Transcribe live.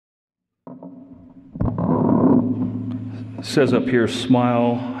It says up here,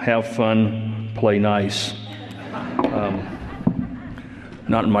 smile, have fun, play nice.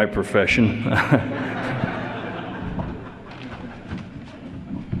 Not in my profession.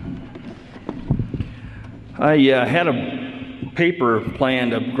 I had a paper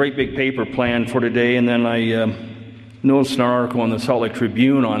planned, a great big paper planned for today, and then I noticed an article in the Salt Lake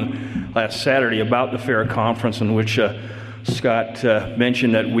Tribune on last Saturday about the fair conference in which Scott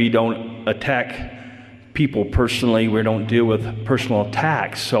mentioned that we don't attack people personally, we don't deal with personal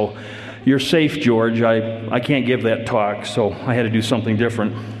attacks. So you're safe, George. I can't give that talk, so I had to do something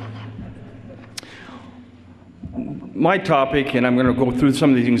different. My topic, and I'm going to go through some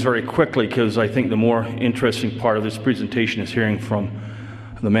of these things very quickly because I think the more interesting part of this presentation is hearing from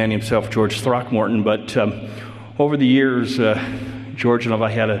the man himself, George Throckmorton. But over the years, George and I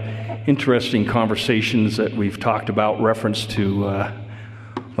had interesting conversations that we've talked about, reference to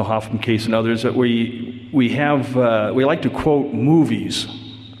the Hoffman case and others, that we like to quote movies,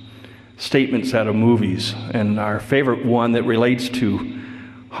 statements out of movies. And our favorite one that relates to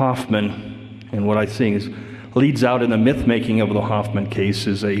Hoffman, and what I think is leads out in the myth-making of the Hoffman case,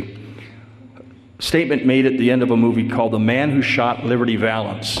 is a statement made at the end of a movie called The Man Who Shot Liberty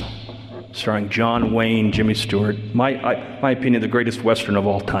Valance, starring John Wayne, Jimmy Stewart, my opinion, the greatest Western of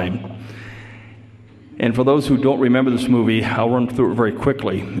all time. And for those who don't remember this movie, I'll run through it very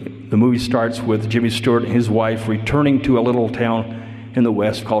quickly. The movie starts with Jimmy Stewart and his wife returning to a little town in the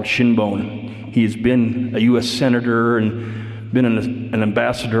West called Shinbone. He's been a U.S. Senator and been an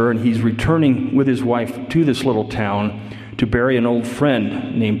ambassador, and he's returning with his wife to this little town to bury an old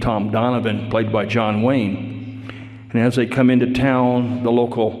friend named Tom Donovan, played by John Wayne. And as they come into town, the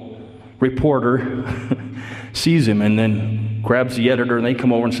local reporter sees him and then grabs the editor, and they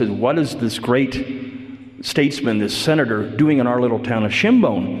come over and says, "What is this great statesman, this senator, doing in our little town of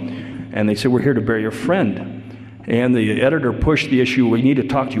Shinbone?" And they said, "We're here to bury your friend." And the editor pushed the issue, "We need to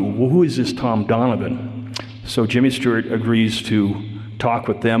talk to you. Well, who is this Tom Donovan?" So Jimmy Stewart agrees to talk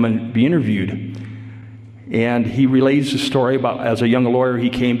with them and be interviewed. And he relays the story about, as a young lawyer, he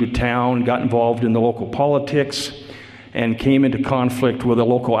came to town, got involved in the local politics, and came into conflict with a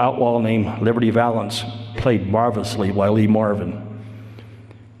local outlaw named Liberty Valance, played marvelously by Lee Marvin.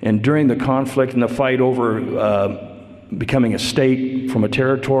 And during the conflict and the fight over becoming a state from a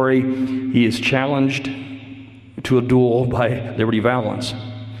territory, he is challenged to a duel by Liberty Valance.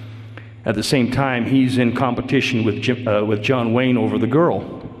 At the same time, he's in competition with John Wayne over the girl.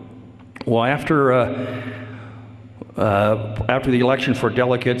 Well, after the election for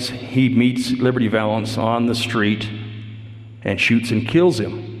delegates, he meets Liberty Valance on the street and shoots and kills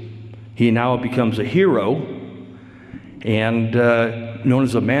him. He now becomes a hero and known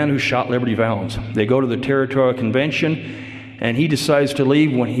as the man who shot Liberty Valance. They go to the territorial convention, and he decides to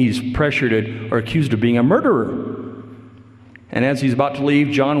leave when he's pressured or accused of being a murderer. And as he's about to leave,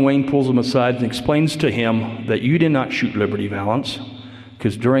 John Wayne pulls him aside and explains to him that you did not shoot Liberty Valance,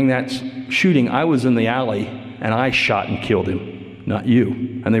 because during that shooting, I was in the alley and I shot and killed him, not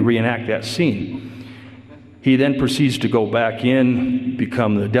you. And they reenact that scene. He then proceeds to go back in,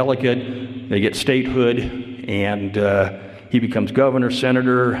 become the delegate, they get statehood, and he becomes governor,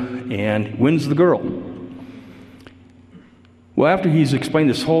 senator, and wins the girl. Well, after he's explained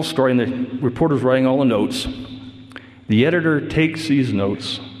this whole story and the reporter's writing all the notes, the editor takes these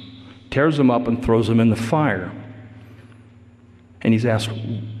notes, tears them up, and throws them in the fire. And he's asked,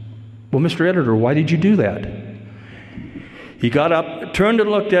 "Well, Mr. Editor, why did you do that?" He got up, turned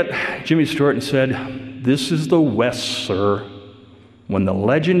and looked at Jimmy Stewart and said, "This is the West, sir. When the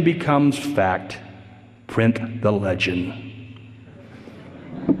legend becomes fact, print the legend."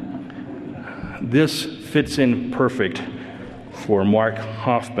 This fits in perfect for Mark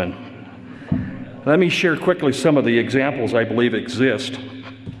Hoffman. Let me share quickly some of the examples I believe exist.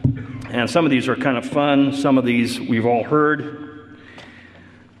 And some of these are kind of fun. Some of these we've all heard.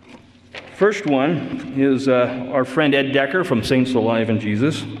 First one is our friend Ed Decker from Saints Alive in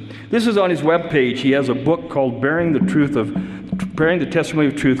Jesus. This is on his webpage. He has a book called Bearing the Testimony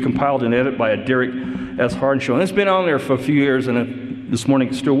of Truth, compiled and edited by a Derek S. Harnshaw. And it's been on there for a few years, and this morning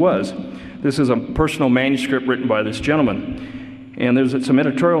it still was. This is a personal manuscript written by this gentleman. And there's some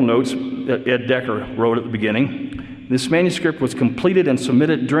editorial notes that Ed Decker wrote at the beginning. This manuscript was completed and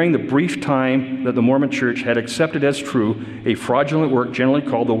submitted during the brief time that the Mormon Church had accepted as true a fraudulent work generally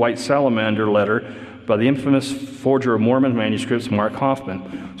called the White Salamander letter by the infamous forger of Mormon manuscripts, Mark Hoffman.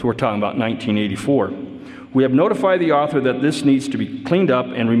 So we're talking about 1984. We have notified the author that this needs to be cleaned up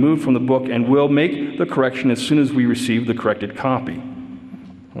and removed from the book, and will make the correction as soon as we receive the corrected copy.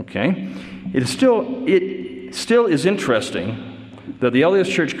 Okay? It still is interesting that the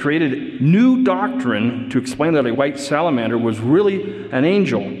LDS Church created new doctrine to explain that a white salamander was really an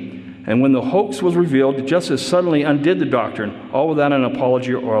angel. And when the hoax was revealed, it just as suddenly undid the doctrine, all without an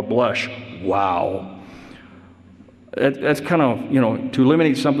apology or a blush. Wow. That's kind of, to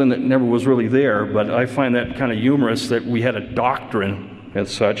eliminate something that never was really there, but I find that kind of humorous that we had a doctrine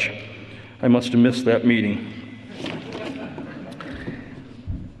as such. I must have missed that meeting.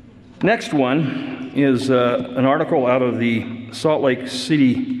 Next one is an article out of the Salt Lake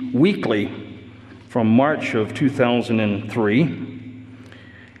City Weekly from March of 2003.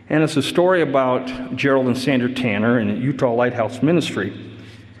 And it's a story about Gerald and Sandra Tanner and Utah Lighthouse Ministry.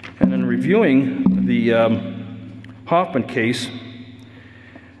 And in reviewing the Hoffman case,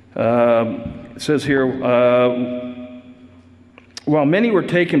 it says here, while many were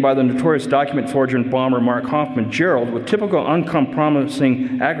taken by the notorious document forger and bomber Mark Hoffman, Gerald, with typical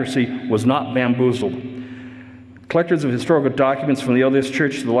uncompromising accuracy, was not bamboozled. Collectors of historical documents from the LDS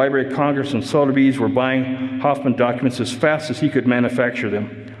Church to the Library of Congress and Sotheby's were buying Hoffman documents as fast as he could manufacture them.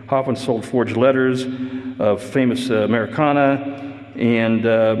 Hoffman sold forged letters of famous Americana, and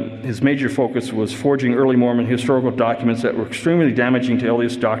his major focus was forging early Mormon historical documents that were extremely damaging to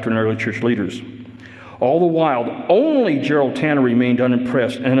LDS doctrine and early church leaders. All the while, only Gerald Tanner remained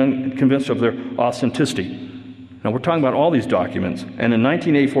unimpressed and unconvinced of their authenticity. Now, we're talking about all these documents, and in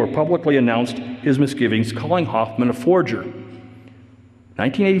 1984 publicly announced his misgivings, calling Hoffman a forger.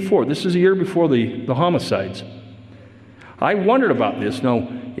 1984, this is a year before the homicides. I wondered about this. Now,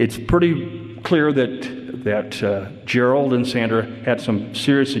 it's pretty clear that Gerald and Sandra had some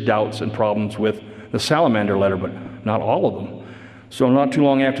serious doubts and problems with the Salamander letter, but not all of them. So not too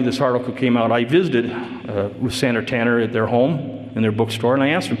long after this article came out, I visited with Sandra Tanner at their home, in their bookstore, and I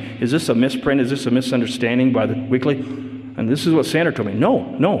asked them, is this a misprint? Is this a misunderstanding by the Weekly? And this is what Sandra told me.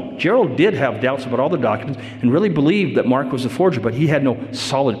 No. Gerald did have doubts about all the documents and really believed that Mark was the forger, but he had no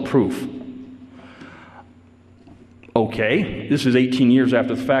solid proof. Okay, this is 18 years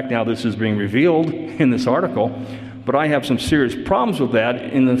after the fact. Now this is being revealed in this article, but I have some serious problems with that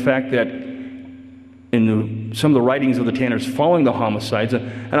in the fact that in some of the writings of the Tanners following the homicides,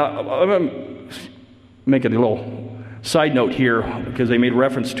 and I'll make it a little side note here because they made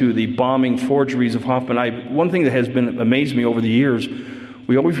reference to the bombing forgeries of Hoffman. One thing that has been amazed me over the years,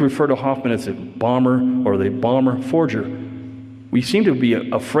 we always refer to Hoffman as a bomber or the bomber forger. We seem to be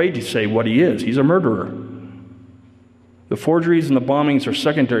afraid to say what he is. He's a murderer. The forgeries and the bombings are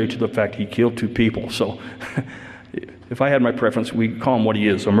secondary to the fact he killed 2 people. So if I had my preference, we'd call him what he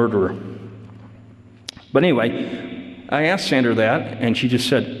is, a murderer. But anyway, I asked Sandra that, and she just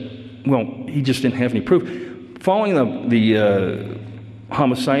said, well, he just didn't have any proof. Following the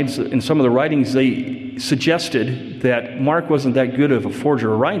homicides, in some of the writings, they suggested that Mark wasn't that good of a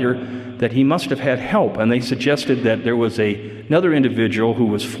forger or writer, that he must have had help. And they suggested that there was another individual who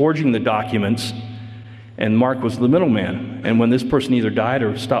was forging the documents, and Mark was the middleman. And when this person either died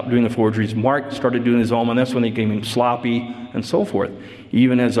or stopped doing the forgeries, Mark started doing his own, and that's when they became sloppy and so forth.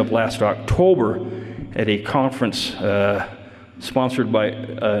 Even as of last October, at a conference sponsored by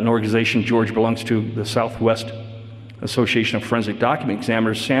an organization George belongs to, the Southwest Association of Forensic Document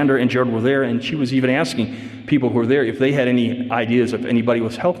Examiners, Sandra and Gerald were there, and she was even asking people who were there if they had any ideas if anybody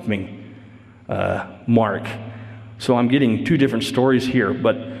was helping Mark. So I'm getting 2 different stories here,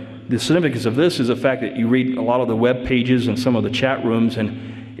 but the significance of this is the fact that you read a lot of the web pages and some of the chat rooms,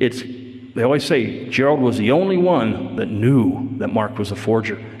 and they always say Gerald was the only one that knew that Mark was a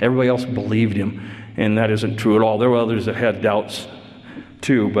forger. Everybody else believed him, and that isn't true at all. There were others that had doubts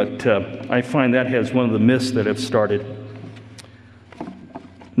too, but I find that has one of the myths that have started.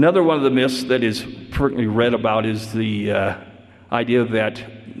 Another one of the myths that is frequently read about is the idea that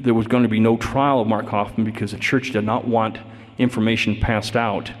there was going to be no trial of Mark Hoffman because the church did not want information passed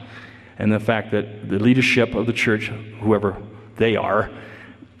out. And the fact that the leadership of the church, whoever they are,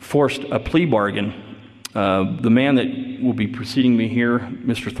 forced a plea bargain. The man that will be preceding me here,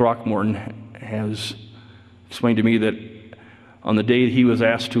 Mr. Throckmorton, has explained to me that on the day he was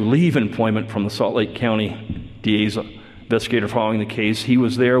asked to leave employment from the Salt Lake County DA's investigator following the case, he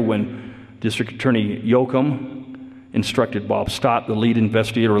was there when District Attorney Yoakum instructed Bob Stott, the lead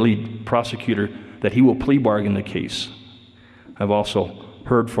investigator or lead prosecutor, that he will plea bargain the case. I've also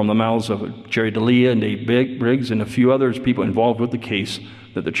heard from the mouths of Jerry D'Elia and Dave Briggs and a few others, people involved with the case,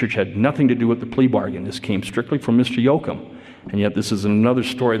 that the church had nothing to do with the plea bargain. This came strictly from Mr. Yoakum. And yet this is another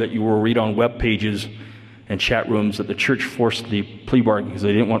story that you will read on web pages and chat rooms, that the church forced the plea bargain because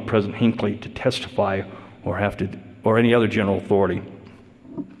they didn't want President Hinckley to testify or any other general authority.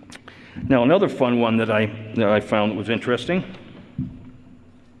 Now, another fun one that I found was interesting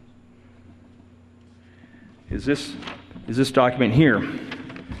is this is this document here.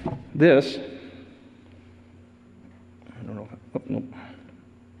 This, I don't know, oh, nope.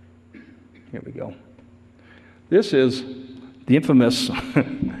 Here we go. This is the infamous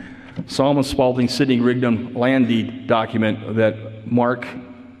Solomon Spaulding Sidney Rigdon land deed document that Mark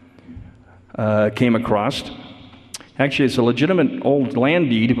came across. Actually, it's a legitimate old land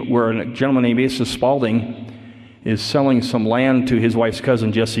deed where a gentleman named Asa Spaulding is selling some land to his wife's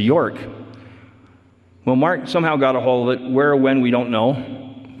cousin, Jesse York. Well, Mark somehow got a hold of it. Where or when, we don't know.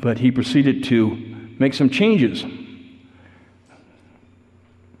 But he proceeded to make some changes.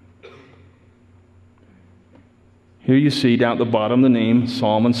 Here you see down at the bottom the name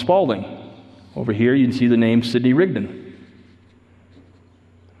Solomon Spaulding. Over here you can see the name Sidney Rigdon.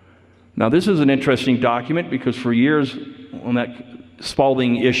 Now this is an interesting document because for years on that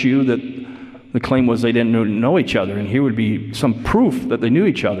Spaulding issue that the claim was they didn't know each other, and here would be some proof that they knew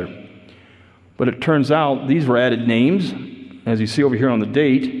each other. But it turns out these were added names. As you see over here on the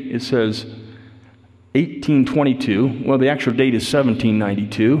date, it says 1822. Well, the actual date is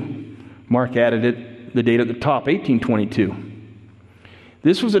 1792. Mark added it, the date at the top, 1822.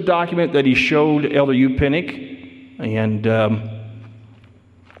 This was a document that he showed Elder U. Pinnick, and to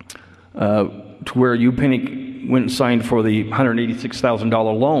where U. Pinnick went and signed for the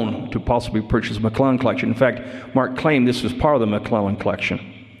 $186,000 loan to possibly purchase the McClellan collection. In fact, Mark claimed this was part of the McClellan collection.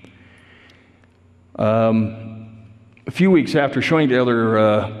 A few weeks after showing to Elder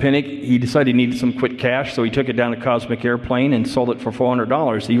Pinnick, he decided he needed some quick cash, so he took it down to Cosmic Airplane and sold it for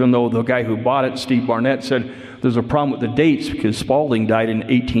 $400, even though the guy who bought it, Steve Barnett, said there's a problem with the dates because Spaulding died in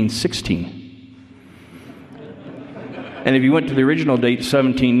 1816. And if you went to the original date,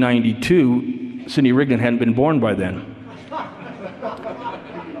 1792, Sidney Rigdon hadn't been born by then.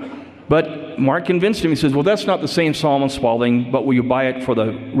 But Mark convinced him. He says, well, that's not the same Solomon Spaulding, but will you buy it for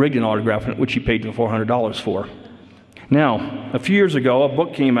the Rigdon autograph, which he paid the $400 for. Now, a few years ago, a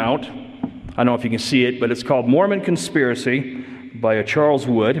book came out. I don't know if you can see it, but it's called Mormon Conspiracy by Charles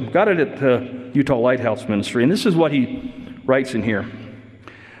Wood. Got it at the Utah Lighthouse Ministry, and this is what he writes in here.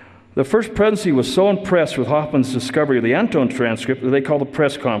 The First Presidency was so impressed with Hoffman's discovery of the Antone transcript that they called a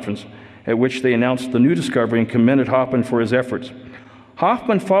press conference at which they announced the new discovery and commended Hoffman for his efforts.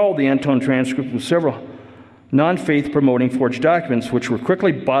 Hoffman followed the Antone transcript with several non-faith promoting forged documents, which were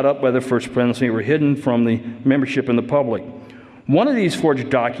quickly bought up by the First Presidency and were hidden from the membership and the public. One of these forged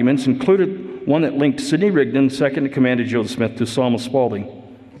documents included one that linked Sidney Rigdon, second in command of Joseph Smith, to Solomon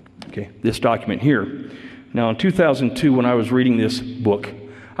Spaulding. Okay, this document here. Now, in 2002, when I was reading this book,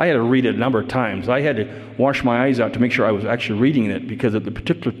 I had to read it a number of times. I had to wash my eyes out to make sure I was actually reading it, because at the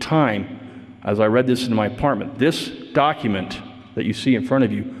particular time, as I read this in my apartment, this document that you see in front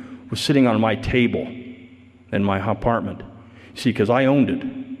of you was sitting on my table in my apartment. You see, because I owned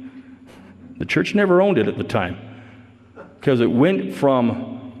it. The church never owned it at the time, because it went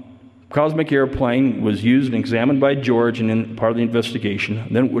from Cosmic Airplane, was used and examined by George and then part of the investigation.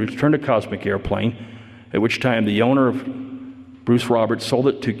 Then it was returned to Cosmic Airplane, at which time the owner of Bruce Roberts sold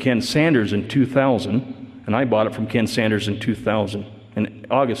it to Ken Sanders in 2000, and I bought it from Ken Sanders in 2000, in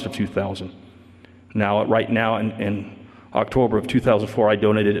August of 2000. Now, right now, in October of 2004, I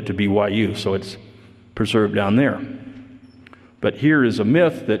donated it to BYU, so it's preserved down there. But here is a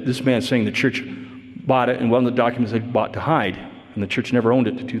myth that this man is saying the church bought it, and one of the documents they bought to hide, and the church never owned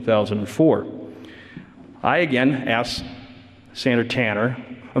it to 2004. I again asked Sandra Tanner.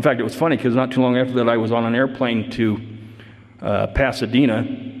 In fact, it was funny because not too long after that I was on an airplane to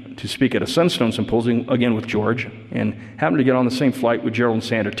Pasadena to speak at a Sunstone Symposium, again with George, and happened to get on the same flight with Gerald and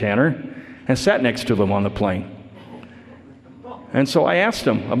Sandra Tanner and sat next to them on the plane. And so I asked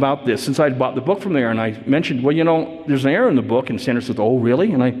him about this, since I'd bought the book from there, and I mentioned, well, you know, there's an error in the book, and Sanders says, oh,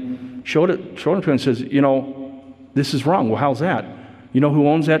 really? And I showed him to him and says, you know, this is wrong. Well, how's that? You know who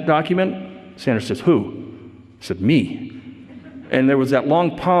owns that document? Sanders says, who? I said, me. And there was that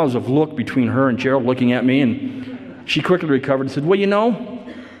long pause of look between her and Gerald looking at me, and she quickly recovered and said, well, you know,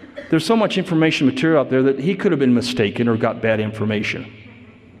 there's so much information material out there that he could have been mistaken or got bad information.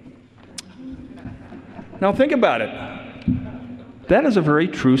 Now think about it. That is a very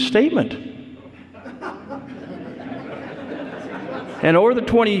true statement. And over the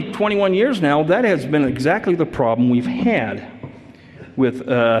 21 years now, that has been exactly the problem we've had with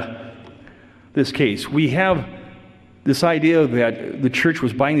this case. We have this idea that the church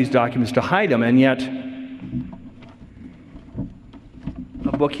was buying these documents to hide them, and yet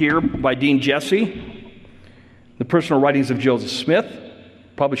a book here by Dean Jesse, The Personal Writings of Joseph Smith,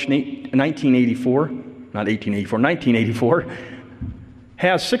 published in 1984, not 1884, 1984,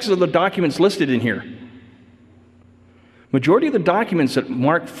 has 6 of the documents listed in here. Majority of the documents that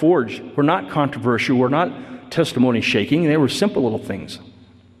Mark forged were not controversial, were not testimony shaking. They were simple little things.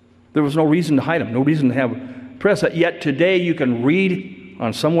 There was no reason to hide them, no reason to have press. Yet today you can read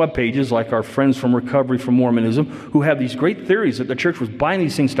on some web pages, like our friends from Recovery from Mormonism, who have these great theories that the church was buying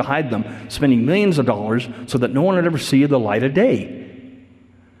these things to hide them, spending millions of dollars so that no one would ever see the light of day.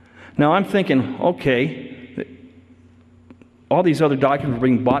 Now I'm thinking, okay, all these other documents were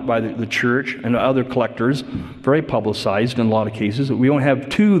being bought by the church and other collectors, very publicized in a lot of cases. We only have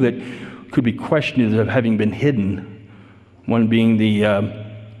two that could be questioned of having been hidden, one being the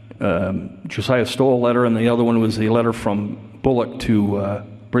Josiah Stoll letter, and the other one was the letter from Bullock to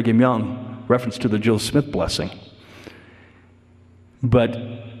Brigham Young, reference to the Joe Smith blessing.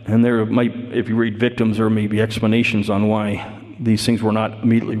 And there might, if you read victims, there may be explanations on why these things were not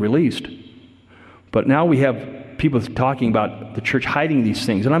immediately released. But now we have people talking about the church hiding these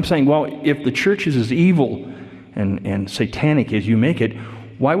things. And I'm saying, well, if the church is as evil and satanic as you make it,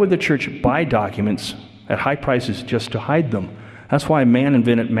 why would the church buy documents at high prices just to hide them? That's why man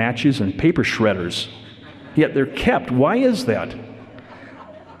invented matches and paper shredders. Yet they're kept. Why is that?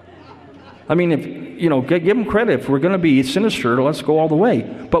 I mean, give them credit. If we're going to be sinister, let's go all the way.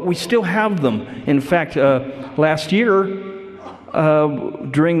 But we still have them. In fact, last year,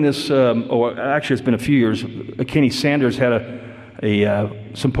 during this, actually it's been a few years, Kenny Sanders had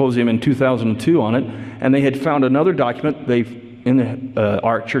a symposium in 2002 on it, and they had found another document in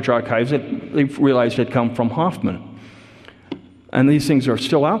the church archives that they realized had come from Hoffman. And these things are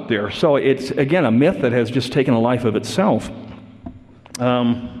still out there. So it's, again, a myth that has just taken a life of itself. Let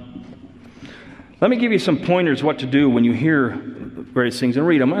me give you some pointers what to do when you hear various things and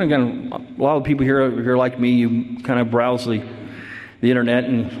read them. And again, a lot of people here are like me. You kind of browse the internet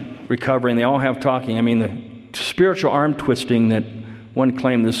and Recovery, and they all have talking. I mean, the spiritual arm twisting that one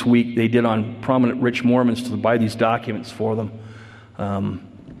claimed this week they did on prominent rich Mormons to buy these documents for them.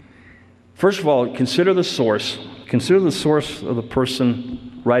 First of all, consider the source. Consider the source of the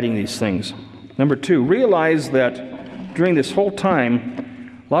person writing these things. Number two, realize that during this whole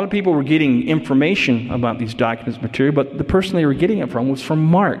time, a lot of people were getting information about these documents material, but the person they were getting it from was from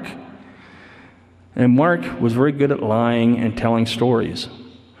Mark. And Mark was very good at lying and telling stories.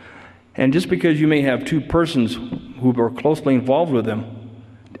 And just because you may have two persons who are closely involved with them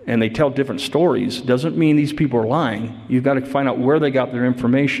and they tell different stories, doesn't mean these people are lying. You've got to find out where they got their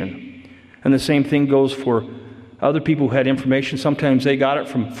information. And the same thing goes for other people who had information. Sometimes they got it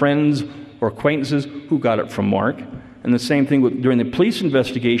from friends or acquaintances who got it from Mark. And the same thing during the police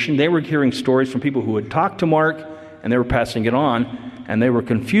investigation, they were hearing stories from people who had talked to Mark, and they were passing it on, and they were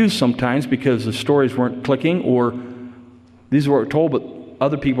confused sometimes because the stories weren't clicking, or these were told, but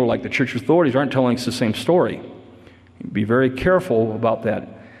other people like the church authorities aren't telling us the same story. Be very careful about that.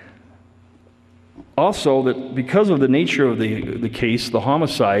 Also, that because of the nature of the case, the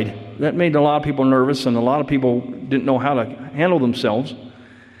homicide, that made a lot of people nervous, and a lot of people didn't know how to handle themselves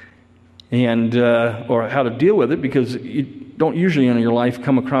and or how to deal with it, because you don't usually in your life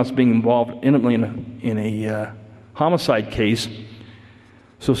come across being involved intimately in a homicide case.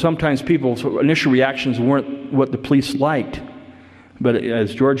 So sometimes people's initial reactions weren't what the police liked. But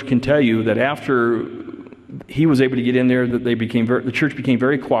as George can tell you, that after he was able to get in there, that the church became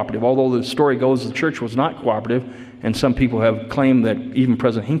very cooperative. Although the story goes the church was not cooperative, and some people have claimed that even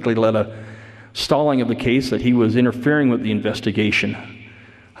President Hinckley led a stalling of the case, that he was interfering with the investigation.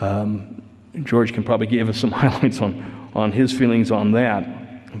 George can probably give us some highlights on his feelings on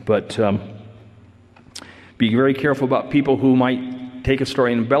that. But be very careful about people who might take a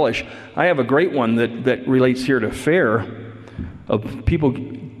story and embellish. I have a great one that relates here to Fair, of people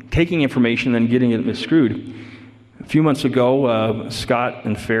taking information and getting it misconstrued. A few months ago, Scott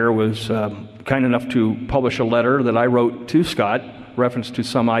and Fair was kind enough to publish a letter that I wrote to Scott, reference to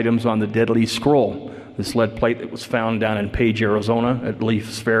some items on the Deadly Scroll, this lead plate that was found down in Page, Arizona at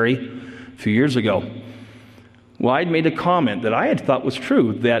Leafs Ferry a few years ago. Well, I'd made a comment that I had thought was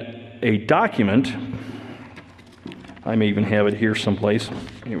true, that a document, I may even have it here someplace,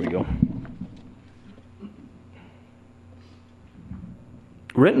 here we go,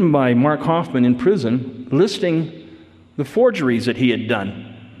 written by Mark Hoffman in prison, listing the forgeries that he had done.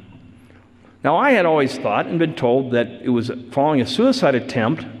 Now, I had always thought and been told that it was following a suicide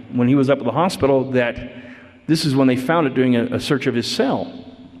attempt when he was up at the hospital, that this is when they found it during a search of his cell.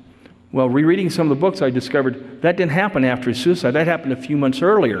 Well, rereading some of the books, I discovered that didn't happen after his suicide. That happened a few months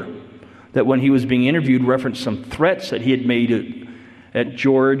earlier, that when he was being interviewed, referenced some threats that he had made at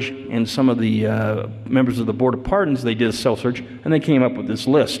George and some of the members of the Board of Pardons. They did a cell search, and they came up with this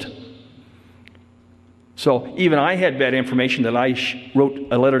list. So even I had bad information that I wrote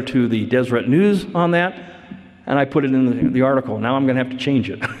a letter to the Deseret News on that, and I put it in the article. Now I'm going to have to change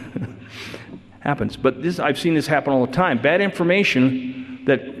it. happens. But I've seen this happen all the time. Bad information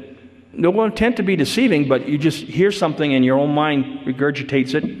that no intent to be deceiving, but you just hear something and your own mind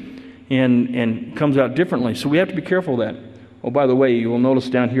regurgitates it and comes out differently. So we have to be careful of that. Oh, by the way, you will notice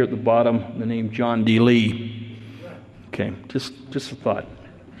down here at the bottom the name John D. Lee. Okay, just a thought.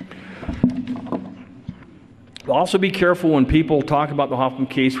 Also be careful when people talk about the Hoffman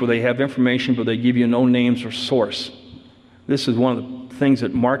case where they have information but they give you no names or source. This is one of the things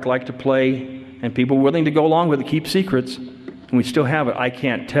that Mark liked to play, and people are willing to go along with it, keep secrets, and we still have it. I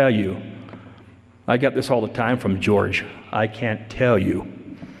can't tell you. I get this all the time from George. I can't tell you.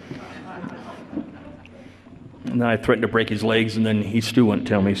 And then I threatened to break his legs, and then he still wouldn't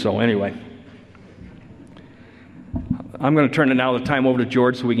tell me. So anyway, I'm going to turn it now the time over to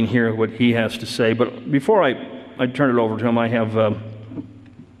George so we can hear what he has to say. But before I turn it over to him, I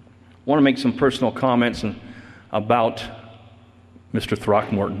want to make some personal comments about Mr.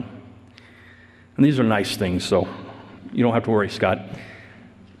 Throckmorton. And these are nice things, so you don't have to worry, Scott.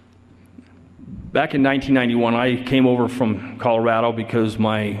 Back in 1991, I came over from Colorado because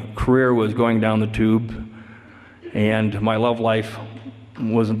my career was going down the tube and my love life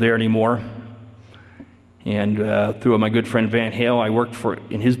wasn't there anymore. And through my good friend Van Hale, I worked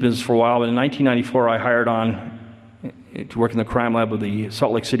in his business for a while. But in 1994, I hired on to work in the crime lab of the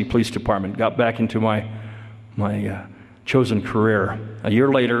Salt Lake City Police Department. Got back into my chosen career. A year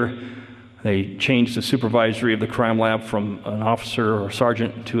later, they changed the supervisory of the crime lab from an officer or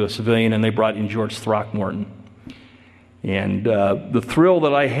sergeant to a civilian, and they brought in George Throckmorton. And the thrill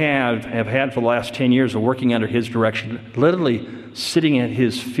that I have had for the last 10 years of working under his direction, literally sitting at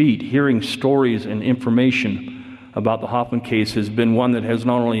his feet, hearing stories and information about the Hoffman case, has been one that has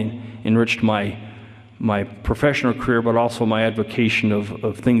not only enriched my professional career, but also my advocation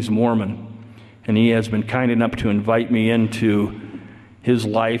of things Mormon. And he has been kind enough to invite me into his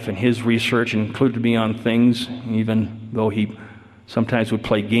life and his research, and included me on things, even though he sometimes would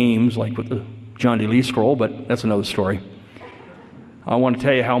play games, like with the John D. Lee scroll, but that's another story. I want to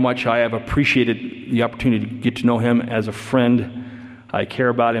tell you how much I have appreciated the opportunity to get to know him as a friend. I care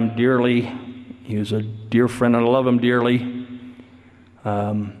about him dearly. He was a dear friend, and I love him dearly.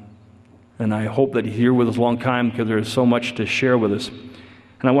 And I hope that he's here with us a long time, because there is so much to share with us.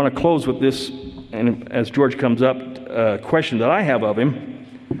 And I want to close with this, and as George comes up, a question that I have of him,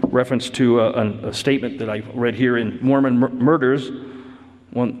 reference to a statement that I read here in Mormon Murders,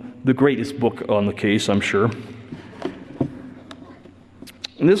 the greatest book on the case, I'm sure.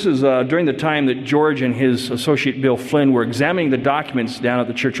 And this is during the time that George and his associate Bill Flynn were examining the documents down at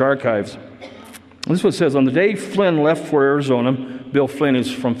the church archives. This is what it says: on the day Flynn left for Arizona, Bill Flynn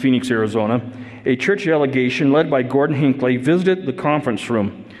is from Phoenix, Arizona, a church delegation led by Gordon Hinckley visited the conference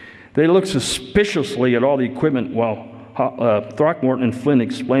room. They looked suspiciously at all the equipment while Throckmorton and Flynn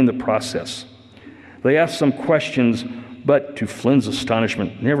explained the process. They asked some questions, but to Flynn's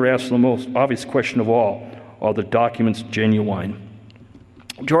astonishment, never asked the most obvious question of all: are the documents genuine?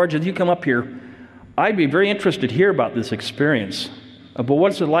 George, as you come up here, I'd be very interested to hear about this experience. But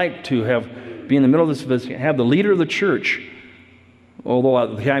what's it like to be in the middle of this visit, have the leader of the church, although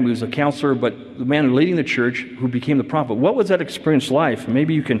at the time he was a counselor, but the man leading the church who became the prophet? What was that experience like?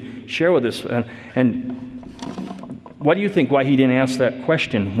 Maybe you can share with us. And what do you think why he didn't ask that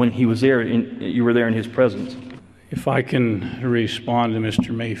question when he was there, you were there in his presence? If I can respond to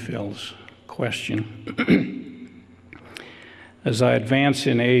Mr. Mayfield's question. As I advance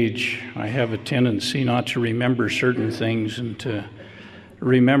in age, I have a tendency not to remember certain things and to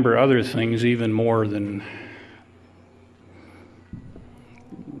remember other things even more than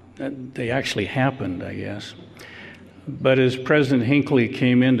they actually happened, I guess. But as President Hinckley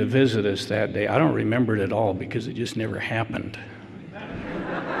came in to visit us that day, I don't remember it at all because it just never happened.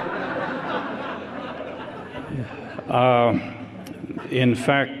 In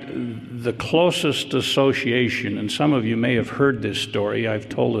fact, the closest association, and some of you may have heard this story, I've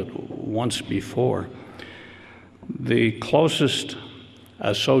told it once before, the closest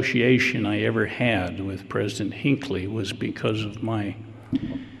association I ever had with President Hinckley was because of my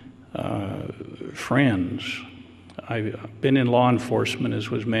friends. I've been in law enforcement, as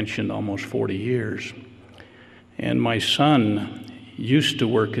was mentioned, almost 40 years. And my son used to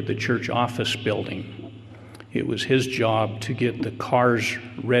work at the church office building. It was his job to get the cars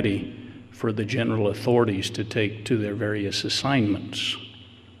ready for the general authorities to take to their various assignments.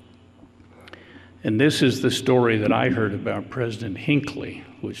 And this is the story that I heard about President Hinckley,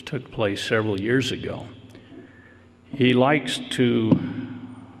 which took place several years ago. He likes to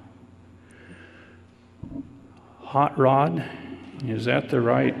hot rod, is that the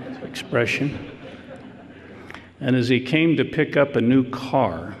right expression? And as he came to pick up a new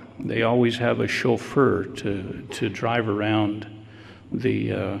car, they always have a chauffeur to drive around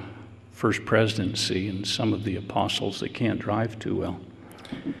the First Presidency and some of the apostles that can't drive too well.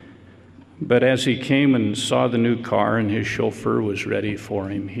 But as he came and saw the new car and his chauffeur was ready for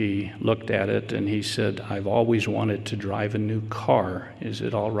him, he looked at it and he said, "I've always wanted to drive a new car. Is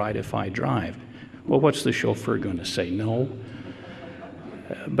it all right if I drive?" Well, what's the chauffeur going to say? No.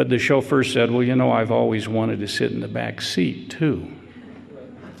 But the chauffeur said, "Well, you know, I've always wanted to sit in the back seat too."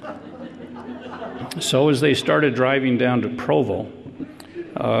 So as they started driving down to Provo,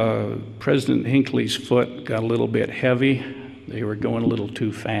 President Hinckley's foot got a little bit heavy. They were going a little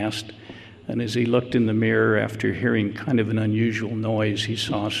too fast. And as he looked in the mirror after hearing kind of an unusual noise, he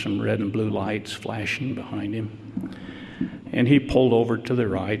saw some red and blue lights flashing behind him. And he pulled over to the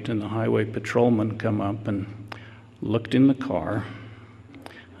right, and the highway patrolman come up and looked in the car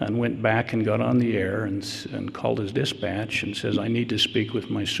and went back and got on the air and called his dispatch and says, "I need to speak with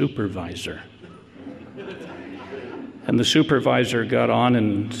my supervisor." And the supervisor got on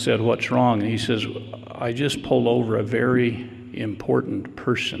and said, "What's wrong?" And he says, "I just pulled over a very important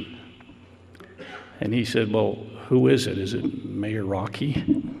person." And he said, "Well, who is it? Is it Mayor Rocky?"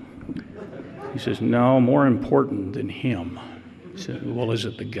 He says, "No, more important than him." He said, "Well, is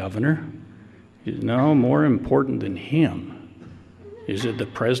it the governor?" He said, "No, more important than him." "Is it the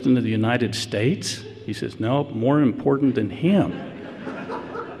President of the United States?" He says, "No, more important than him."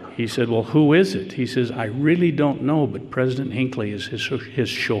 He said, "Well, who is it?" He says, "I really don't know, but President Hinckley is his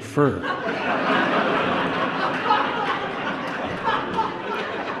chauffeur."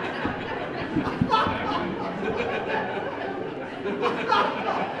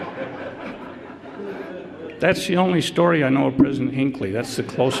 That's the only story I know of President Hinckley. That's the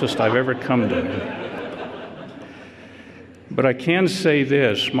closest I've ever come to him. But I can say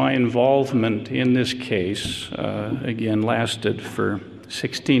this, my involvement in this case, again, lasted for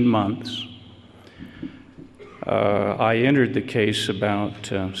 16 months. I entered the case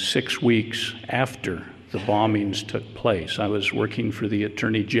about 6 weeks after the bombings took place. I was working for the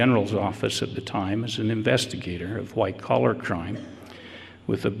Attorney General's office at the time as an investigator of white-collar crime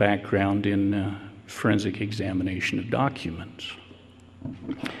with a background in forensic examination of documents.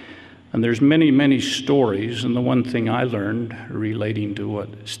 And there's many, many stories, and the one thing I learned relating to what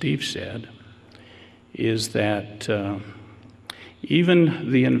Steve said is that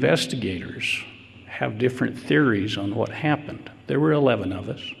even the investigators have different theories on what happened. There were 11 of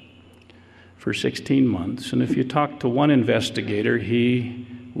us for 16 months, and if you talk to one investigator, he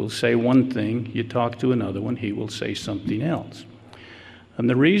will say one thing. You talk to another one, he will say something else. And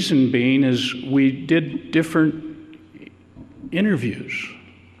the reason being is we did different interviews.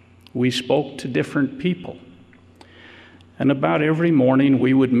 We spoke to different people. And about every morning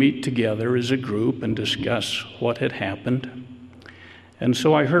we would meet together as a group and discuss what had happened. And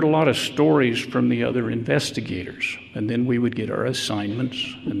so I heard a lot of stories from the other investigators. And then we would get our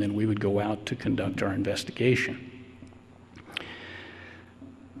assignments, and then we would go out to conduct our investigation.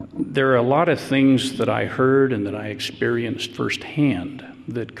 There are a lot of things that I heard and that I experienced firsthand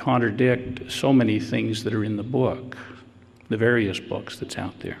that contradict so many things that are in the book, the various books that's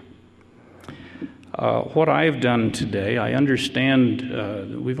out there. What I've done today, I understand,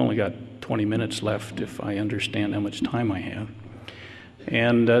 we've only got 20 minutes left if I understand how much time I have.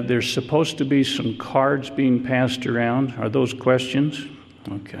 And there's supposed to be some cards being passed around. Are those questions?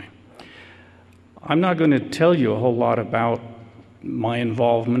 Okay. I'm not going to tell you a whole lot about my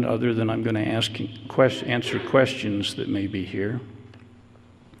involvement other than I'm going to answer questions that may be here.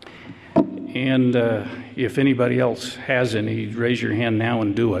 And if anybody else has any, raise your hand now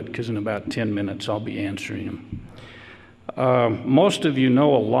and do it, because in about 10 minutes I'll be answering them. Most of you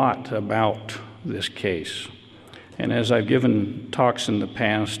know a lot about this case. And as I've given talks in the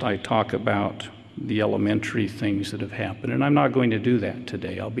past, I talk about the elementary things that have happened. And I'm not going to do that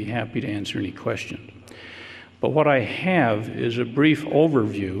today. I'll be happy to answer any questions. But what I have is a brief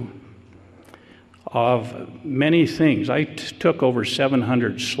overview of many things. I took over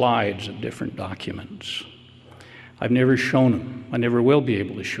 700 slides of different documents. I've never shown them. I never will be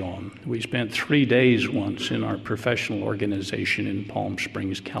able to show them. We spent 3 days once in our professional organization in Palm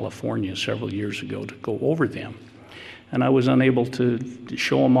Springs, California, several years ago to go over them. And I was unable to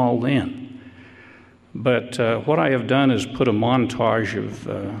show them all then. But what I have done is put a montage of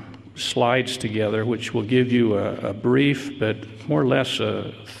slides together, which will give you a brief but more or less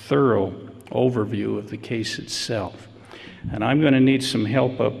a thorough overview of the case itself. And I'm going to need some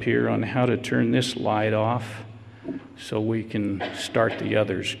help up here on how to turn this light off so we can start the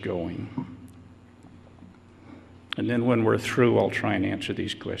others going. And then when we're through, I'll try and answer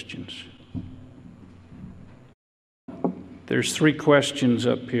these questions. There's 3 questions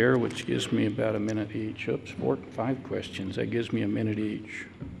up here, which gives me about a minute each. Oops, 5 questions. That gives me a minute each.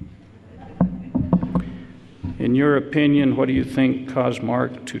 In your opinion, what do you think caused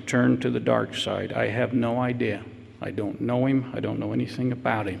Mark to turn to the dark side? I have no idea. I don't know him. I don't know anything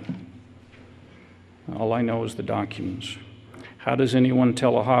about him. All I know is the documents. How does anyone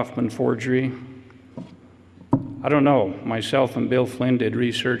tell a Hoffman forgery? I don't know. Myself and Bill Flynn did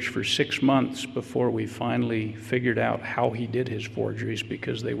research for 6 months before we finally figured out how he did his forgeries,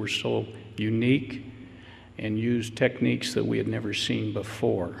 because they were so unique and used techniques that we had never seen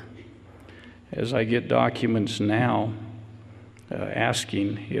before. As I get documents now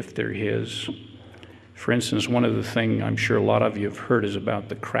asking if they're his, for instance, one of the things I'm sure a lot of you have heard is about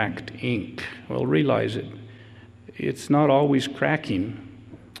the cracked ink. Well, realize it's not always cracking,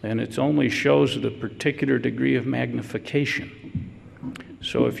 and it only shows at a particular degree of magnification.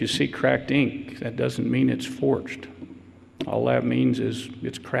 So if you see cracked ink, that doesn't mean it's forged. All that means is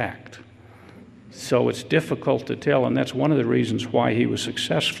it's cracked. So it's difficult to tell, and that's one of the reasons why he was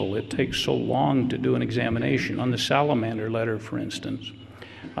successful. It takes so long to do an examination. On the Salamander letter, for instance,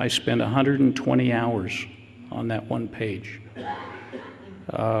 I spent 120 hours on that one page.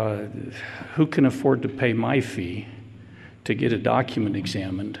 Who can afford to pay my fee to get a document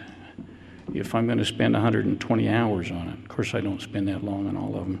examined if I'm going to spend 120 hours on it? Of course, I don't spend that long on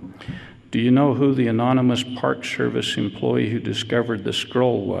all of them. Do you know who the anonymous Park Service employee who discovered the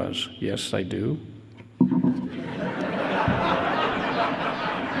scroll was? Yes, I do.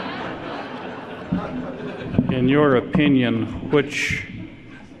 In your opinion, which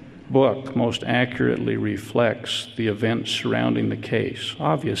book most accurately reflects the events surrounding the case?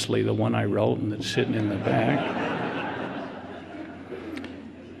 Obviously, the one I wrote and that's sitting in the back.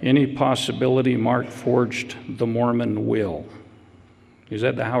 Any possibility Mark forged the Mormon will? Is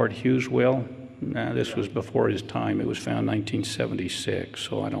that the Howard Hughes will? Nah, this was before his time. It was found in 1976,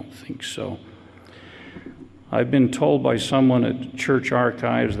 so I don't think so. I've been told by someone at Church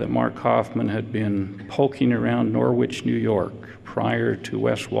Archives that Mark Hoffman had been poking around Norwich, New York, prior to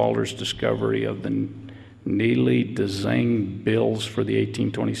Wes Walder's discovery of the Neely Dzang bills for the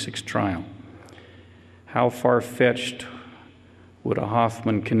 1826 trial. How far-fetched would a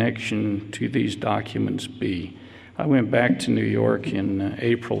Hoffman connection to these documents be? I went back to New York in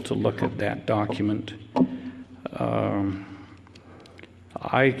April to look at that document. I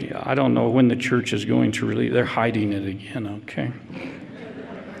don't know when the church is going to release. They're hiding it again, okay?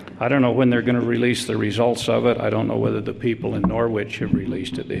 I don't know when they're going to release the results of it. I don't know whether the people in Norwich have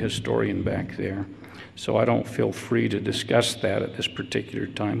released it, the historian back there. So I don't feel free to discuss that at this particular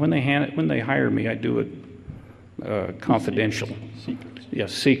time. When they hire me, I do it confidential.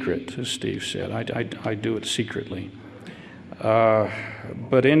 Yes, secret, as Steve said. I do it secretly.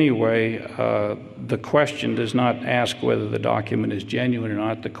 But anyway, the question does not ask whether the document is genuine or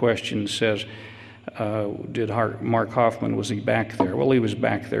not. The question says, did Mark Hoffman, was he back there? Well, he was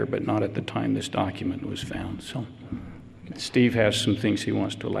back there, but not at the time this document was found. So Steve has some things he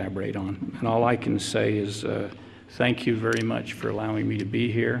wants to elaborate on. And all I can say is thank you very much for allowing me to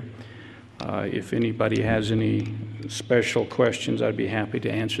be here. If anybody has any special questions, I'd be happy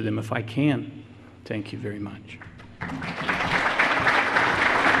to answer them if I can. Thank you very much.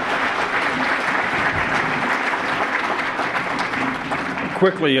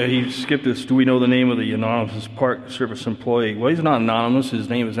 Quickly, he skipped this. Do we know the name of the anonymous Park Service employee? Well, he's not anonymous. His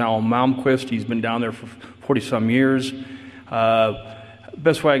name is Alan Malmquist. He's been down there for 40-some years.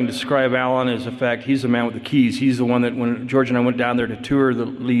 Best way I can describe Alan is the fact he's the man with the keys. He's the one that when George and I went down there to tour the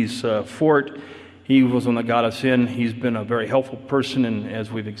Lee's fort, he was the one that got us in. He's been a very helpful person, and as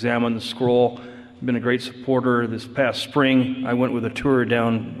we've examined the scroll, been a great supporter. This past spring, I went with a tour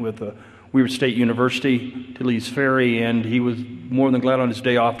down with Weaver State University to Lee's Ferry, and he was more than glad on his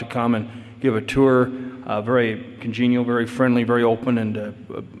day off to come and give a tour. Very congenial, very friendly, very open, and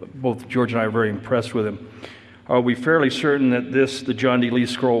both George and I are very impressed with him. Are we fairly certain that the John D. Lee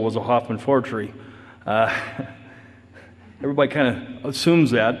scroll was a Hoffman forgery? Everybody kind of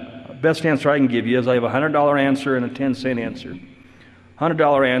assumes that. Best answer I can give you is I have a $100 answer and a 10-cent answer.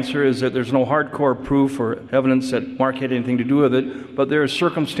 $100 answer is that there's no hardcore proof or evidence that Mark had anything to do with it, but there is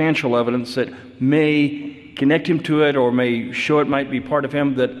circumstantial evidence that may connect him to it or may show it might be part of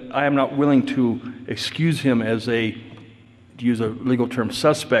him that I am not willing to excuse him as to use a legal term,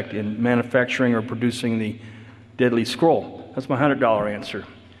 suspect in manufacturing or producing the deadly scroll. That's my $100 answer.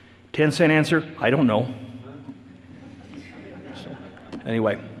 10-cent answer, I don't know. So,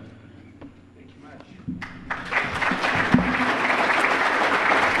 anyway.